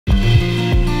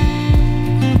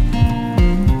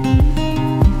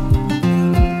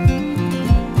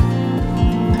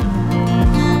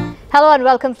Hello and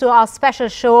welcome to our special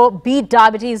show, Beat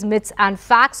Diabetes, Myths and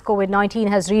Facts. COVID-19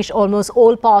 has reached almost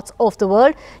all parts of the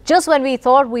world. Just when we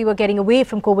thought we were getting away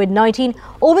from COVID-19,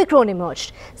 Omicron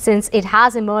emerged. Since it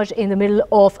has emerged in the middle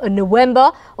of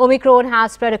November, Omicron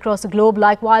has spread across the globe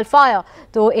like wildfire.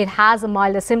 Though it has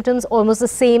milder symptoms, almost the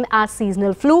same as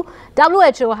seasonal flu,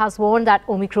 WHO has warned that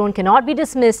Omicron cannot be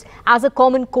dismissed as a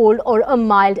common cold or a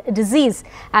mild disease.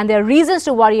 And there are reasons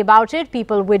to worry about it.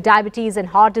 People with diabetes and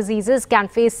heart diseases can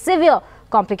face severe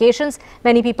complications.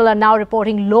 Many people are now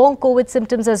reporting long COVID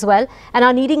symptoms as well and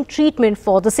are needing treatment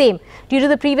for the same. Due to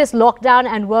the previous lockdown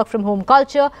and work from home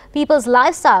culture, people's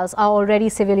lifestyles are already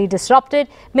severely disrupted.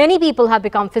 Many people have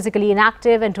become physically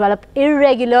inactive and developed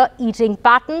irregular eating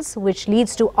patterns, which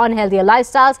leads to unhealthier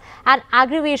lifestyles and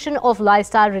aggravation of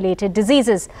lifestyle-related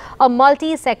diseases. A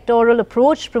multi-sectoral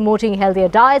approach promoting healthier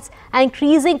diets and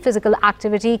increasing physical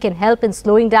activity can help in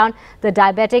slowing down the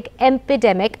diabetic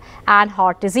epidemic and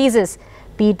heart diseases.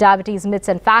 Beat Diabetes, Myths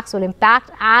and Facts will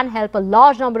impact and help a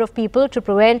large number of people to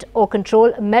prevent or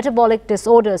control metabolic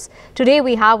disorders. Today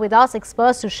we have with us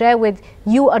experts to share with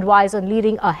you advice on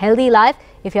leading a healthy life.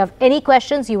 If you have any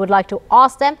questions you would like to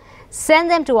ask them,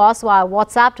 send them to us via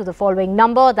WhatsApp to the following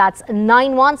number. That's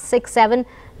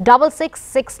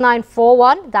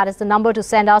 9167666941. That is the number to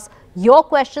send us your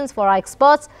questions for our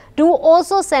experts. Do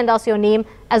also send us your name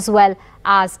as well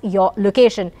as your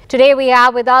location. Today we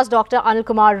have with us Dr. Anil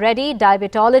Kumar Reddy,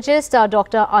 diabetologist,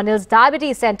 Dr. Anil's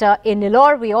Diabetes Center in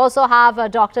Nellore. We also have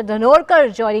Dr.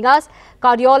 Dhanorkar joining us,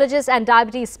 cardiologist and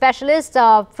diabetes specialist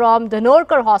from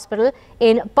Dhanorkar Hospital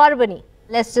in Parbhani.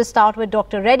 Let's just start with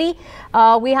Dr. Reddy.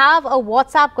 We have a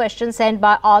WhatsApp question sent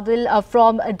by Adil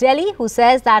from Delhi, who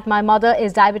says that my mother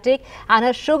is diabetic and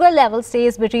her sugar level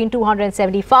stays between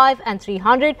 275 and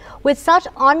 300. With such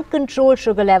uncontrolled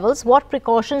sugar levels, what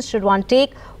precautions should one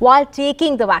take while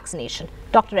taking the vaccination?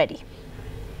 Dr. Reddy.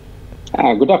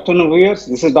 Good afternoon, viewers.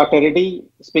 This is Dr. Reddy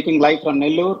speaking live from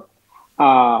Nellore.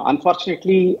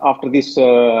 Unfortunately, after this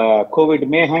COVID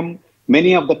mayhem,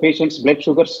 many of the patients' blood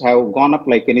sugars have gone up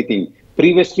like anything.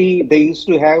 Previously, they used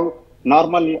to have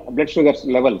normal blood sugar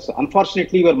levels.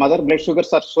 Unfortunately, your mother blood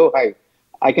sugars are so high.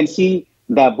 I can see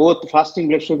the both fasting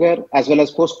blood sugar as well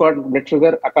as postpartum blood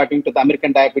sugar, according to the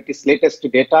American Diabetes latest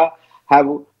data, have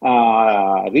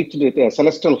reached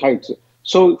celestial heights.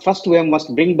 So first we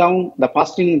must bring down the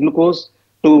fasting glucose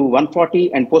to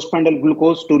 140 and postprandial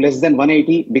glucose to less than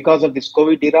 180 because of this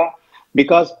COVID era.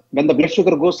 Because when the blood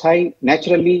sugar goes high,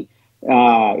 naturally,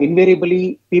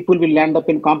 invariably people will end up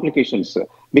in complications,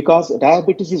 because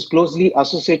diabetes is closely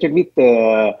associated with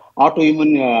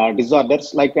autoimmune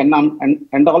disorders like and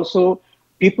also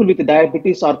people with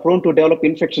diabetes are prone to develop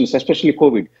infections, especially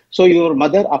COVID. So your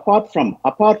mother, apart from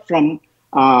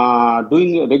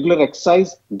doing regular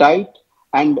exercise, diet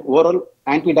and oral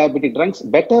anti-diabetic drugs,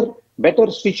 better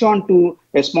switch on to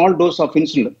a small dose of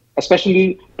insulin,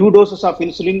 especially 2 doses of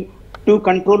insulin to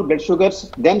control blood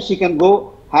sugars. Then she can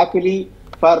go happily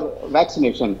for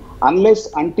vaccination.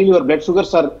 Until your blood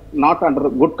sugars are not under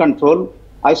good control,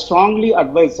 I strongly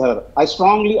advise her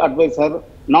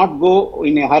not go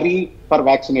in a hurry for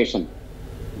vaccination.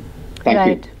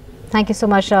 Thank you. Thank you so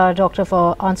much, Doctor,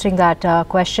 for answering that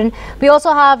question. We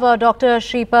also have Dr.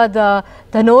 Shripad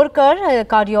Dhanorkar,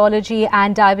 cardiology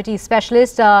and diabetes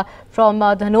specialist from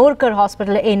Dhanorkar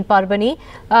Hospital in Parbhani.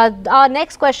 Our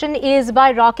next question is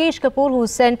by Rakesh Kapoor, who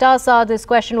sent us this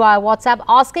question via WhatsApp,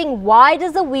 asking why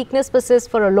does the weakness persist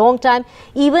for a long time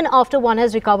even after one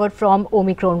has recovered from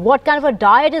Omicron? What kind of a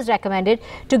diet is recommended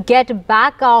to get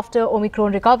back after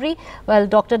Omicron recovery? Well,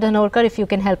 Dr. Dhanorkar, if you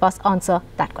can help us answer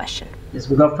that question. Yes,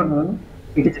 good afternoon.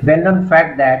 It is a well-known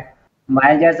fact that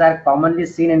myalgias are commonly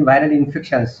seen in viral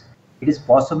infections. It is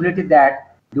possibility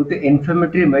that due to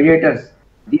inflammatory mediators,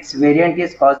 this variant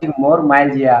is causing more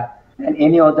myalgia than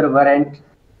any other variant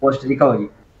post-recovery.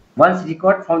 Once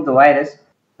recovered from the virus,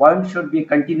 one should be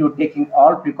continue taking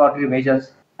all precautionary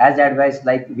measures as advised,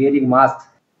 like wearing masks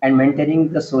and maintaining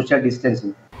the social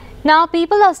distancing. Now,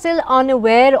 people are still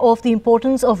unaware of the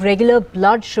importance of regular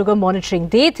blood sugar monitoring.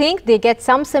 They think they get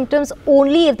some symptoms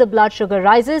only if the blood sugar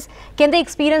rises. Can they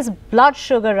experience blood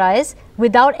sugar rise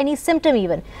without any symptom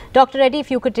even? Dr. Reddy, if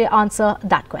you could answer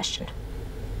that question.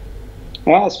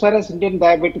 As far as Indian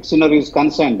diabetic scenario is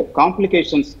concerned,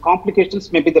 complications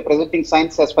may be the presenting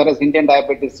signs as far as Indian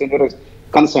diabetic scenario is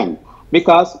concerned.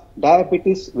 Because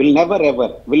diabetes will never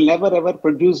ever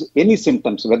produce any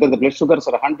symptoms, whether the blood sugars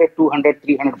are 100, 200,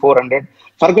 300, 400.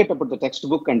 Forget about the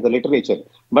textbook and the literature.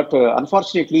 But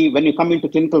unfortunately, when you come into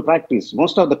clinical practice,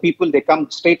 most of the people, they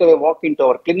come straight away, walk into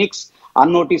our clinics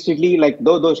unnoticeably, like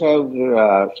though those have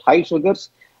high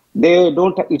sugars. They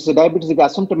don't, it's a diabetes is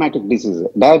asymptomatic disease.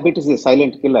 Diabetes is a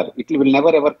silent killer. It will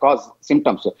never ever cause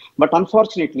symptoms. But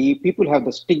unfortunately, people have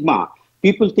the stigma.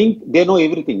 People think they know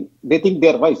everything. They think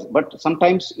they're wise, but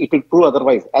sometimes it will prove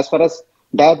otherwise as far as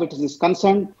diabetes is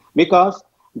concerned, because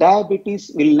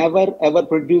diabetes will never ever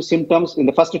produce symptoms in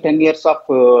the first 10 years of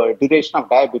duration of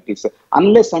diabetes.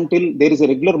 Unless until there is a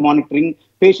regular monitoring,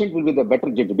 patient will be the better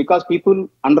judge, because people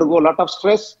undergo a lot of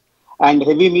stress and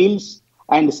heavy meals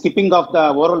and skipping of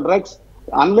the oral drugs.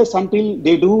 Unless until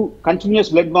they do continuous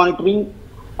blood monitoring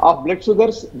of blood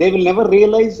sugars, they will never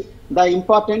realize the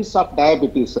importance of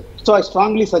diabetes. So I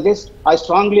strongly suggest, I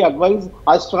strongly advise,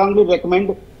 I strongly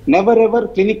recommend, never ever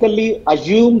clinically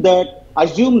assume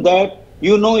that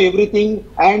you know everything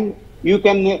and you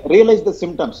can realize the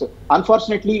symptoms.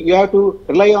 Unfortunately, you have to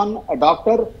rely on a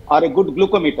doctor or a good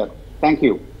glucometer. Thank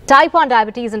you. Type 1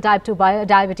 diabetes and type 2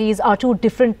 diabetes are two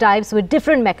different types with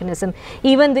different mechanism.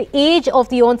 Even the age of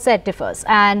the onset differs,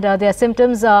 and their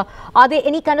symptoms, are there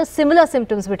any kind of similar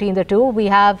symptoms between the two? We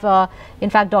have, in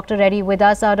fact, Dr. Reddy with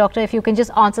us. Doctor, if you can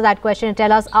just answer that question and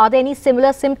tell us, are there any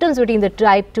similar symptoms between the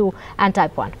type 2 and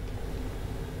type 1?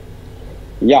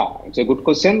 Yeah, it's a good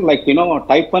question. Like,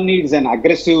 type 1 is an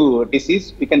aggressive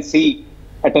disease. We can see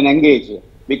at an young age,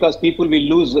 because people will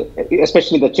lose,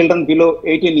 especially the children below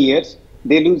 18 years,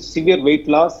 they lose severe weight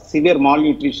loss, severe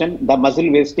malnutrition, the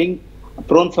muscle wasting,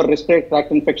 prone for respiratory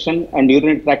tract infection and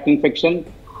urinary tract infection,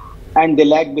 and they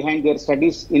lag behind their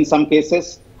studies in some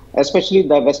cases. Especially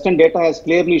the Western data has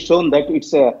clearly shown that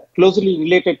it's closely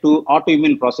related to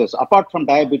autoimmune process. Apart from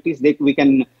diabetes, we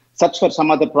can search for some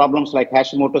other problems like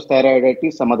Hashimoto's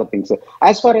thyroiditis, some other things.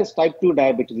 As far as type 2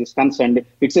 diabetes is concerned,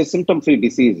 it's a symptom-free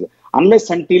disease.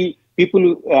 Unless until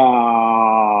people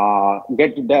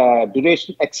get the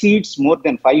duration exceeds more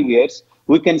than 5 years,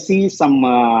 we can see some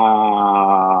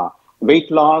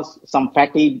weight loss, some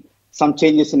fatigue, some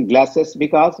changes in glasses,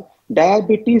 because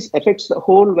diabetes affects the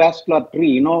whole vascular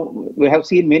tree. We have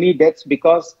seen many deaths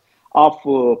because of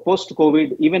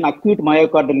post-COVID, even acute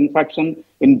myocardial infarction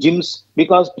in gyms,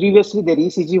 because previously their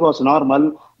ECG was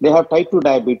normal. They have type 2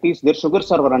 diabetes, their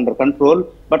sugars are under control.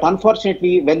 But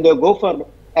unfortunately, when they go for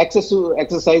excessive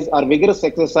exercise or vigorous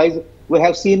exercise, we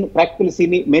have practically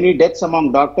seen many deaths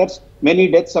among doctors, many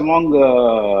deaths among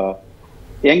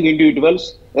young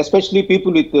individuals, especially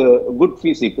people with good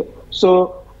physique.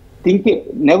 So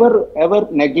never ever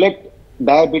neglect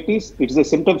diabetes. It is a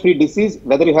symptom-free disease.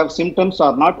 Whether you have symptoms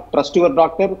or not, trust your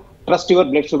doctor, trust your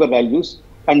blood sugar values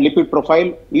and lipid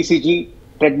profile, ECG,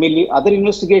 treadmill, other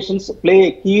investigations play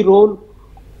a key role,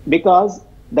 because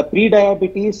the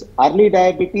pre-diabetes, early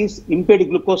diabetes, impaired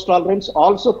glucose tolerance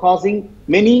also causing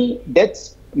many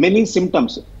deaths, many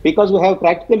symptoms, because we have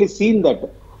practically seen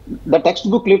that the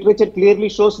textbook literature clearly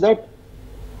shows that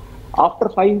after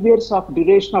 5 years of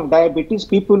duration of diabetes,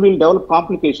 people will develop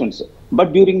complications.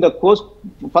 But during the first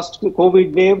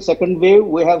COVID wave, second wave,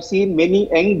 we have seen many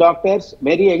young doctors,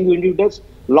 very young individuals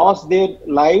lost their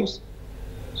lives.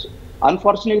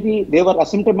 Unfortunately, they were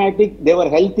asymptomatic, they were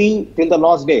healthy till the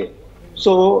last day.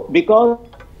 So because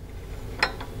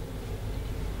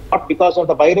of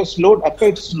the virus load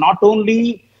affects not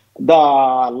only the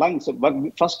lungs, but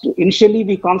initially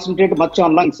we concentrated much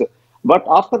on lungs. But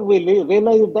after we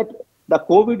realized that the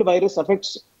COVID virus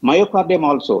affects myocardium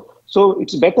also. So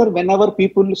it's better whenever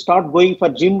people start going for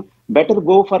gym, better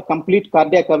go for complete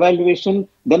cardiac evaluation,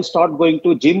 then start going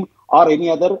to gym or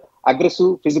any other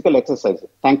aggressive physical exercise.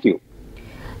 Thank you.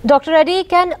 Dr. Reddy,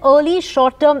 can early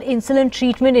short-term insulin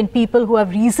treatment in people who have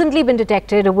recently been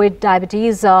detected with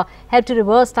diabetes help to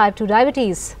reverse type 2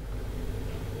 diabetes?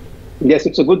 Yes,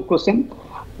 it's a good question,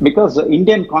 because the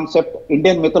Indian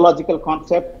mythological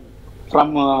concept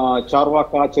from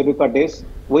Charvaka, Cheruka days,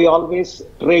 we always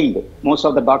trained, most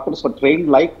of the doctors were trained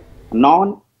like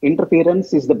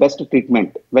non-interference is the best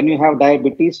treatment. When you have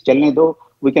diabetes, chalnedo,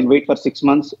 we can wait for 6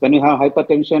 months. When you have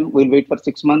hypertension, we'll wait for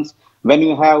 6 months. When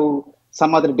you have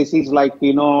some other disease like,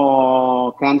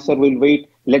 cancer, we'll wait,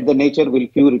 let the nature will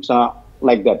cure it,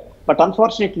 like that. But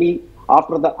unfortunately,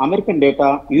 after the American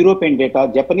data, European data,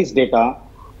 Japanese data,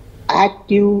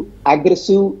 active,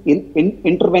 aggressive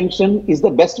intervention is the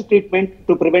best treatment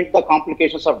to prevent the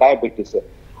complications of diabetes.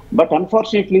 But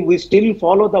unfortunately, we still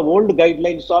follow the old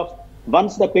guidelines of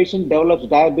once the patient develops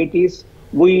diabetes,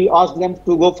 we ask them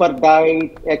to go for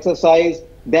diet, exercise.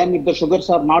 Then if the sugars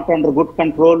are not under good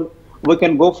control, we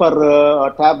can go for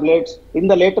tablets in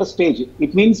the later stage.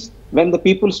 It means when the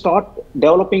people start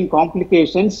developing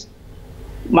complications,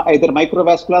 either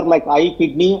microvascular like eye,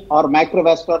 kidney, or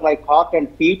macrovascular like heart and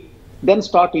feet, then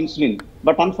start insulin.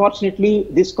 But unfortunately,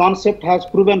 this concept has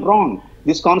proven wrong.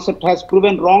 This concept has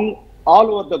proven wrong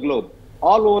all over the globe.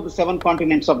 all over the 7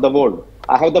 continents of the world.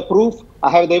 I have the proof,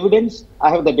 I have the evidence, I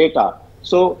have the data.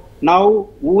 So now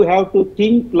we have to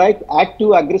think like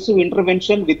active aggressive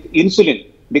intervention with insulin,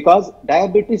 because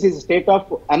diabetes is a state of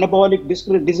anabolic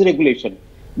dysregulation.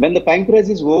 When the pancreas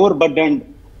is overburdened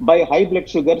by high blood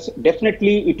sugars,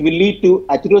 definitely it will lead to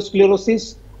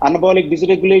atherosclerosis, anabolic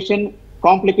dysregulation,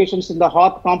 complications in the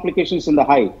heart, complications in the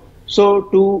eye. So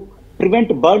to prevent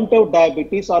burnt out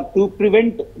diabetes, or to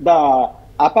prevent the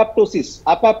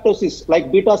apoptosis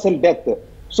like beta cell death,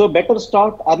 so better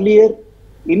start earlier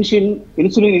insulin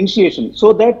initiation,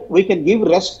 so that we can give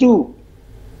rest to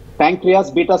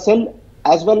pancreas, beta cell,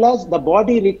 as well as the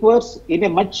body requires in a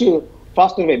much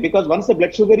faster way. Because once the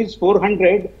blood sugar is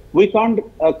 400, we can't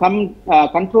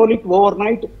control it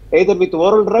overnight, either with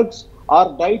oral drugs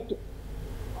or diet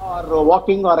or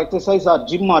walking or exercise or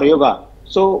gym or yoga.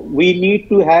 So we need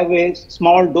to have a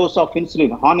small dose of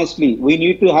insulin. Honestly, we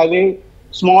need to have a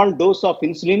small dose of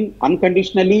insulin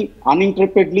unconditionally,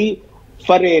 uninterruptedly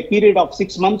for a period of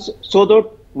 6 months, so that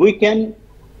we can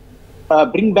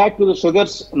bring back to the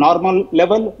sugars normal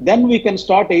level. Then we can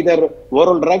start either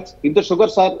oral drugs. If the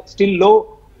sugars are still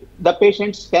low, the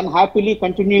patients can happily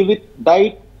continue with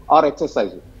diet or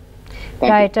exercise.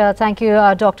 Thank you,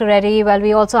 Dr. Reddy. Well,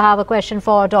 we also have a question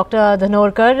for Dr.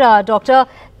 Dhanorkar. Doctor,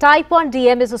 type 1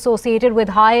 DM is associated with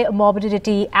high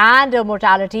morbidity and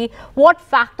mortality. What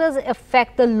factors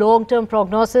affect the long-term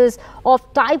prognosis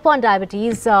of type 1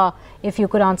 diabetes? If you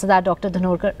could answer that, Dr.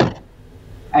 Dhanorkar.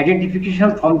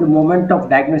 Identification from the moment of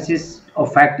diagnosis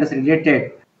of factors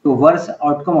related to worse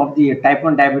outcome of the type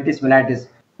 1 diabetes mellitus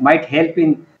might help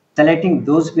in selecting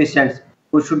those patients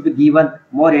who should be given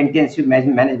more intensive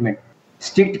management.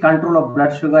 Strict control of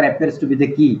blood sugar appears to be the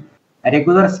key. A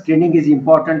regular screening is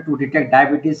important to detect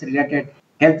diabetes-related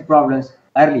health problems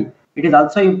early. It is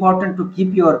also important to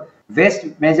keep your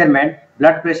waist measurement,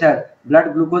 blood pressure,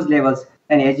 blood glucose levels,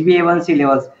 and HbA1c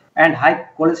levels, and high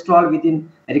cholesterol within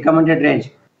a recommended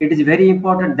range. It is very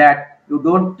important that you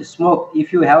don't smoke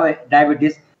if you have a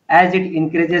diabetes, as it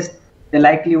increases the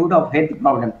likelihood of health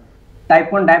problems.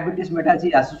 Type 1 diabetes mellitus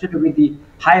is associated with the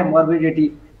high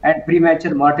morbidity and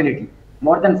premature mortality.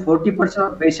 More than 40%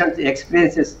 of patients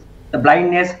experiences the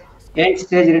blindness,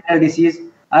 end-stage renal disease,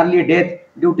 early death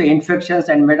due to infections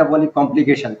and metabolic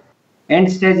complications.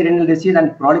 End-stage renal disease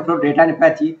and proliferative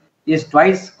retinopathy is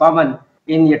twice common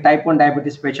in a type 1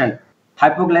 diabetes patient.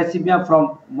 Hypoglycemia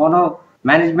from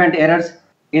mono-management errors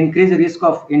increase risk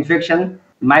of infection,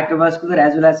 microvascular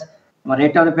as well as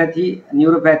retinopathy,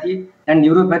 neuropathy, and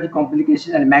neuropathy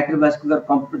complications and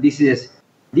macrovascular diseases.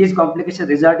 These complications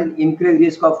result in increased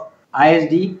risk of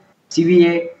ISD,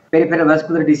 CVA, peripheral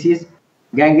vascular disease,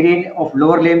 gangrene of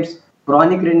lower limbs,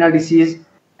 chronic renal disease,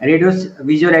 reduced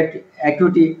visual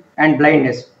acuity, and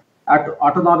blindness,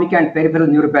 autonomic and peripheral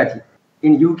neuropathy.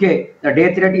 In UK, the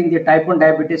death rate in the type 1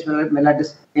 diabetes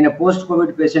mellitus in a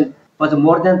post-COVID patient was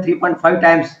more than 3.5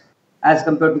 times as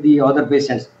compared to the other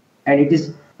patients, and it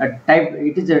is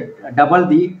double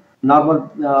the normal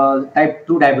type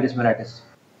 2 diabetes mellitus.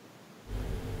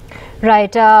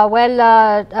 Right.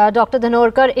 Dr.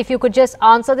 Dhanorkar, if you could just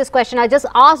answer this question. I just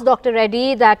asked Dr.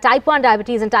 Reddy that type 1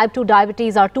 diabetes and type 2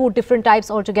 diabetes are two different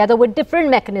types altogether with different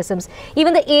mechanisms.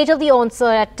 Even the age of the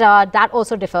onset, that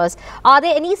also differs. Are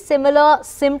there any similar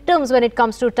symptoms when it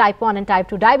comes to type 1 and type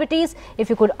 2 diabetes? If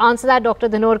you could answer that, Dr.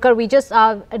 Dhanorkar. We just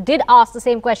did ask the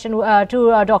same question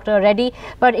to Dr. Reddy,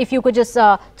 but if you could just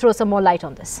throw some more light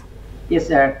on this. Yes,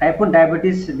 type 1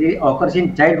 diabetes occurs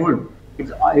in childhood.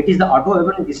 It is the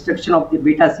autoimmune destruction of the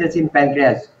beta cells in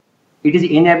pancreas. It is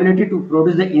inability to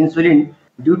produce the insulin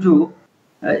due to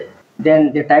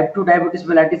then the type 2 diabetes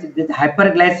mellitus, the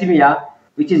hyperglycemia,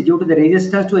 which is due to the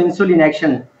resistance to insulin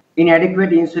action, inadequate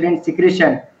insulin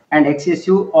secretion, and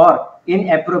excessive or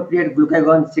inappropriate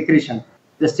glucagon secretion.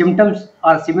 The symptoms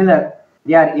are similar.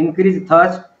 They are increased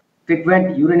thirst,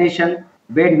 frequent urination,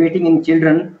 bed waiting in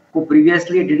children who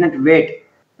previously didn't wait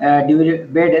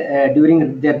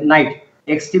during their night,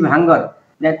 extreme hunger,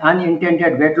 then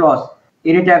unintended weight loss,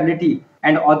 irritability,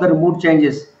 and other mood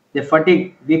changes, the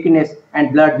fatigue, weakness,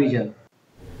 and blurred vision.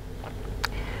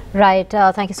 Right.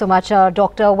 Thank you so much,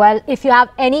 Doctor. Well, if you have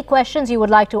any questions you would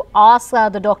like to ask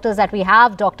the doctors that we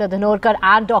have, Dr. Dhanorkar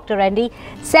and Dr. Reddy,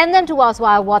 send them to us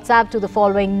via WhatsApp to the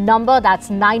following number. That's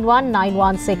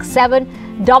 919167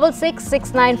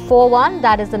 666941.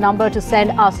 That is the number to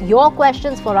send us your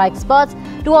questions for our experts.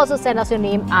 Do also send us your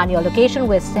name and your location.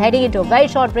 We're heading into a very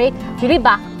short break. We'll be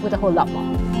back with a whole lot more.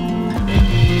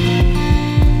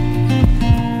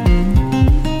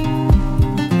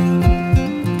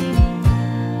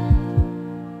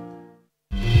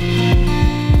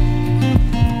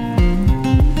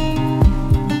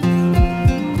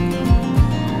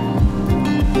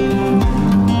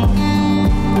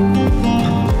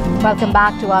 welcome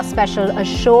back to our special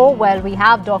show where we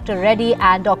have Dr. Reddy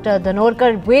and Dr.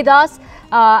 Dhanorkar with us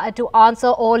to answer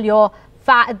all your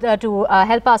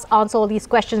help us answer all these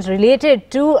questions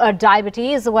related to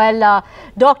diabetes. Well,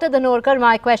 Dr. Dhanorkar,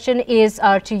 my question is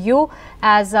to you,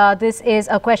 as this is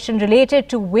a question related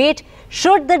to weight.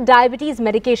 Should the diabetes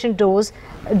medication dose,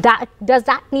 does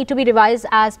that need to be revised,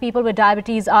 as people with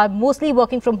diabetes are mostly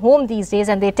working from home these days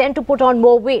and they tend to put on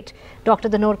more weight? Dr.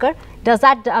 Dhanorkar, does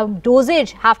that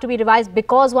dosage have to be revised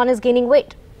because one is gaining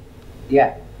weight?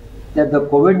 Yeah. The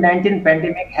COVID-19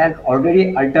 pandemic has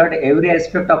already altered every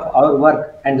aspect of our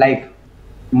work and life.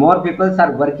 More people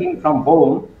are working from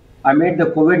home amid the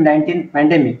COVID-19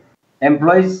 pandemic.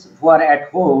 Employees who are at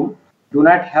home do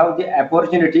not have the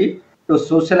opportunity to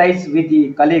socialize with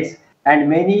the colleagues, and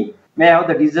many may have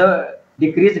the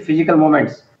decreased physical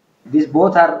movements. These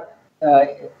both are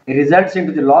results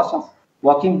into the loss of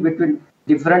walking between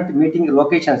different meeting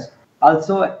locations.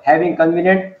 Also, having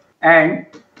convenient and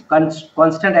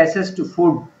constant access to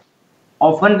food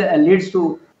often leads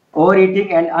to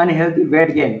overeating and unhealthy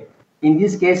weight gain. In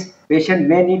this case, patient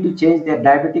may need to change their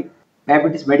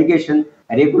diabetes medication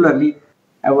regularly,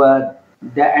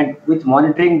 and with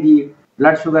monitoring the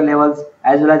blood sugar levels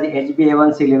as well as the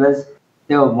HbA1c levels.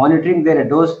 They are monitoring their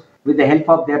dose with the help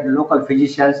of their local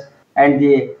physicians, and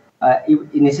the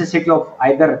necessity of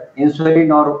either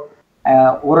insulin or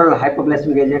oral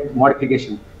hypoglycemic agent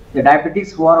modification. The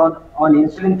diabetics who are on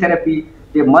insulin therapy,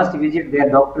 they must visit their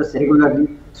doctors regularly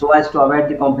so as to avoid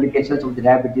the complications of the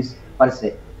diabetes per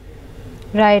se.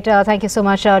 Right. Thank you so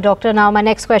much, Doctor. Now, my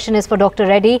next question is for Dr.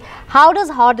 Reddy. How does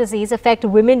heart disease affect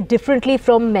women differently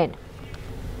from men?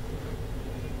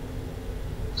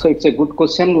 So it's a good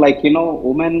question. Like,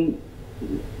 women,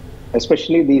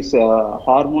 especially these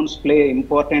hormones play an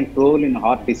important role in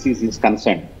heart disease is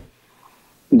concerned.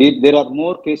 There are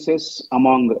more cases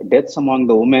deaths among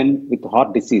the women with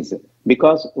heart disease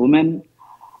because women,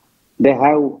 they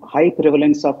have high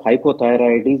prevalence of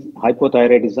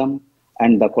hypothyroidism,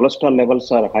 and the cholesterol levels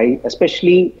are high.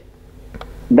 Especially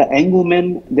the young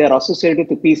women, they are associated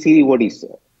with PCODs.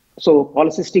 So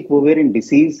polycystic ovarian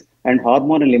disease and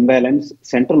hormonal imbalance,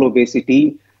 central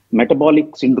obesity,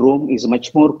 metabolic syndrome is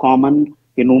much more common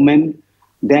in women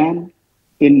than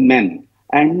in men.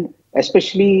 And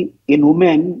especially in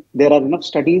women, there are enough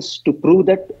studies to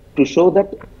show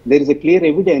that there is a clear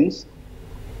evidence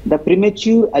the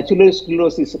premature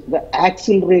atherosclerosis, the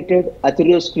accelerated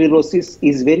atherosclerosis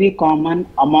is very common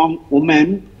among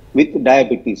women with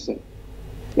diabetes.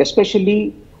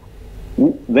 Especially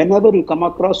whenever you come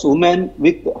across women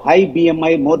with high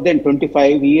BMI more than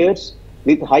 25 years,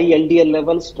 with high LDL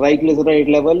levels, triglyceride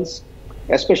levels,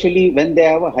 especially when they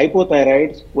have a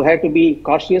hypothyroid, we have to be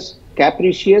cautious,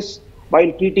 capricious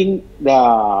while treating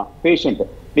the patient,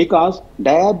 because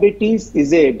diabetes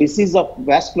is a disease of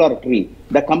vascular tree.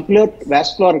 The complete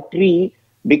vascular tree,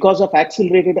 because of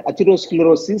accelerated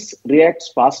atherosclerosis, reacts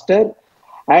faster,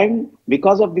 and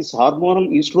because of this hormonal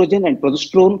estrogen and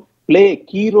progesterone play a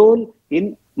key role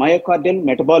in myocardial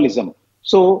metabolism.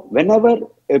 So whenever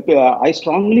I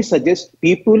strongly suggest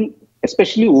people,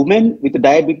 especially women with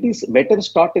diabetes, better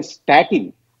start a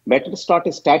statin,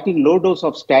 low dose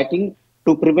of statin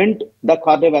to prevent the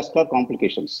cardiovascular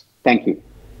complications. Thank you.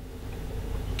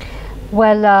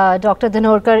 Well, Dr.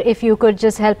 Dhanorkar, if you could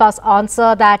just help us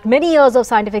answer that. Many years of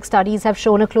scientific studies have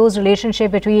shown a close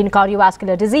relationship between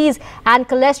cardiovascular disease and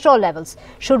cholesterol levels.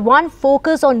 Should one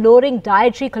focus on lowering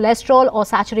dietary cholesterol or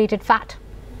saturated fat?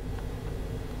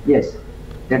 Yes,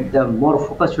 that the more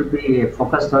focus should be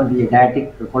focused on the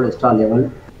dietary cholesterol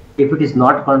level. If it is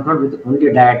not controlled with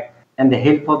only diet, and the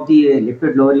help of the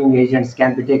lipid lowering agents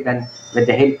can be taken with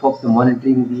the help of the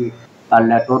monitoring the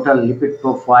total lipid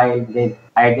profile, then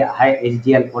high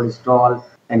HDL cholesterol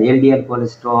and LDL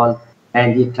cholesterol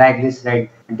and the triglyceride.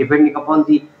 And depending upon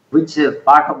which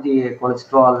part of the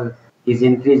cholesterol is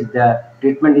increased, the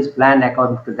treatment is planned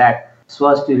according to that, so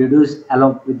as to reduce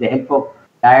along with the help of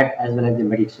diet as well as the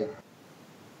medication.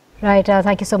 Right.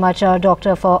 Thank you so much,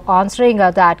 Doctor, for answering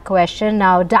that question.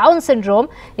 Now, Down syndrome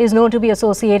is known to be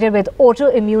associated with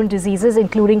autoimmune diseases,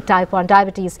 including type 1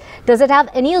 diabetes. Does it have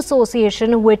any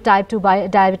association with type 2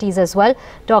 diabetes as well?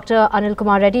 Dr. Anil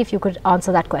Kumar Reddy, if you could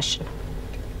answer that question.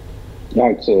 Yeah,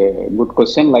 it's a good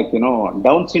question. Like,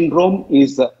 Down syndrome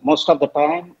is most of the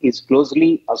time is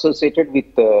closely associated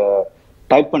with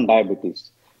type 1 diabetes.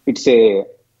 It's a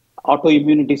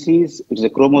autoimmune disease. It's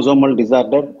a chromosomal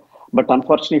disorder. But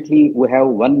unfortunately, we have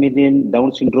 1 million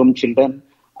Down syndrome children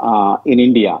in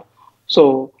India.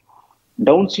 So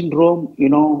Down syndrome,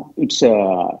 it's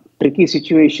a tricky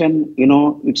situation.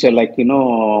 It's a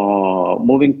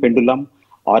moving pendulum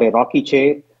or a rocky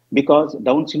chair. because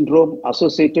Down syndrome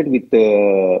associated with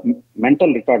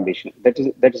mental retardation.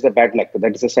 That is the bad luck.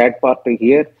 That is the sad part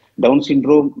here. Down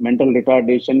syndrome, mental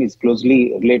retardation is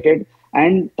closely related,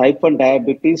 and type 1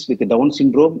 diabetes with Down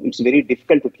syndrome, it's very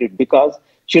difficult to treat because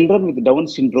children with Down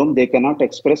syndrome, they cannot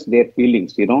express their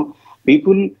feelings.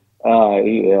 People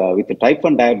with type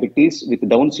 1 diabetes with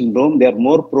Down syndrome, they are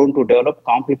more prone to develop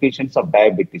complications of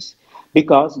diabetes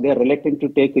because they are reluctant to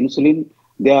take insulin.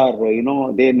 They are,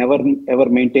 they never ever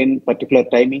maintain particular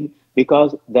timing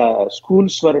because the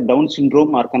schools for Down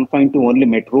syndrome are confined to only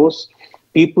metros.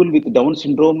 People with Down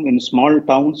syndrome in small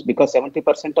towns, because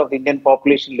 70% of the Indian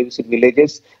population lives in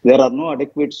villages, there are no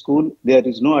adequate school, there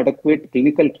is no adequate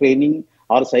clinical training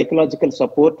or psychological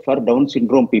support for Down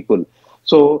syndrome people.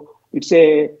 So it's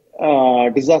a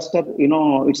disaster,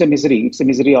 it's a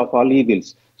misery of all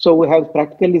evils. So we have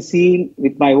practically seen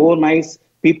with my own eyes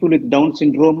people with Down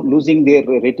syndrome losing their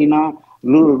retina,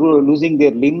 losing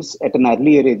their limbs at an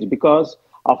earlier age because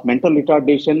of mental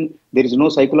retardation. There is no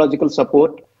psychological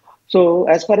support. So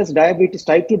as far as diabetes,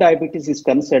 type 2 diabetes is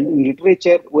concerned, in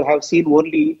literature, we have seen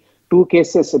only 2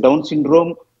 cases Down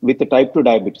syndrome with the type 2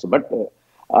 diabetes. But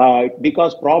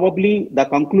because probably the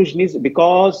conclusion is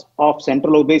because of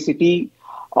central obesity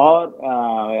or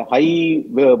high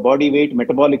body weight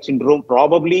metabolic syndrome,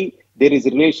 probably there is a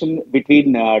relation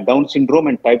between Down syndrome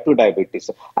and type 2 diabetes.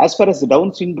 As far as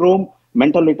Down syndrome,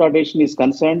 mental retardation is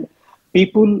concerned,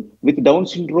 people with Down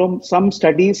syndrome, some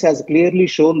studies has clearly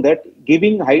shown that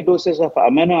giving high doses of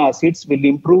amino acids will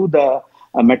improve the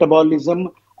metabolism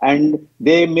and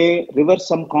they may reverse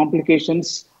some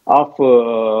complications of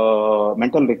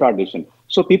mental retardation.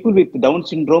 So people with Down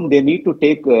syndrome, they need to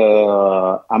take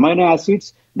amino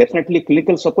acids, definitely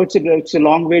clinical support, it's a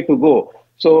long way to go.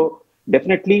 So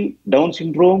definitely Down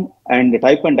syndrome and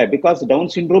type 1 diabetes, because Down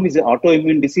syndrome is an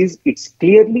autoimmune disease, it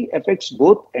clearly affects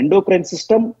both endocrine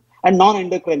system and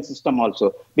non-endocrine system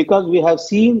also, because we have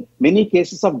seen many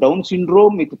cases of Down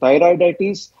syndrome with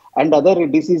thyroiditis and other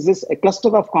diseases, a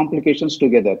cluster of complications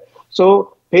together.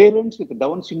 So parents with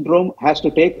Down syndrome has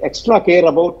to take extra care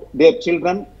about their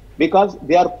children because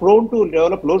they are prone to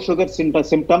develop low sugar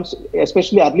symptoms,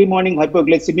 especially early morning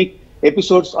hypoglycemic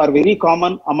episodes are very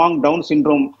common among Down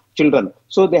syndrome children.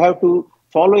 So they have to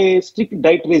follow a strict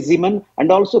diet regimen,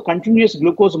 and also continuous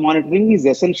glucose monitoring is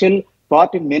essential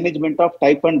part in management of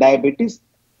type 1 diabetes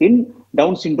in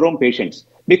Down syndrome patients,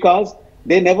 because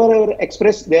they never ever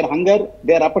express their hunger,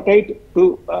 their appetite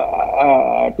to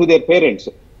their parents.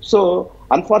 So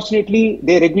unfortunately,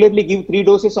 they regularly give 3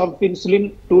 doses of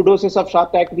insulin, 2 doses of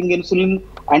short-acting insulin,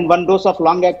 and 1 dose of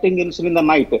long-acting insulin in the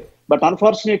night. But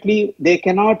unfortunately, they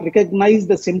cannot recognize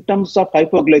the symptoms of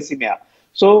hypoglycemia.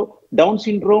 So Down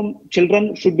syndrome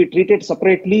children should be treated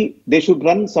separately. They should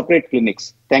run separate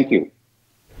clinics. Thank you.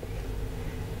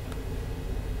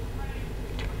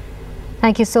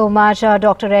 Thank you so much,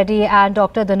 Dr. Reddy and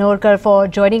Dr. Dhanorkar, for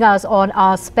joining us on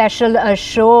our special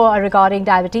show regarding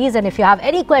diabetes. And if you have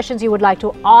any questions you would like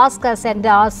to ask, send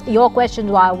us your questions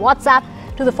via WhatsApp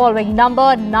to the following number: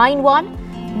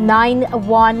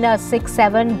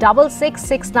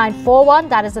 919167666941.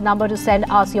 That is the number to send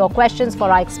us your questions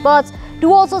for our experts.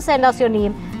 Do also send us your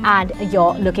name and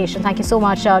your location. Thank you so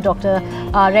much, Dr.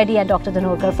 Reddy and Dr.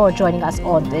 Dhanorkar, for joining us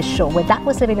on this show. With that,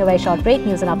 we're slipping a very short break.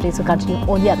 News and updates will continue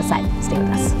on the other side. Stay with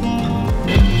us.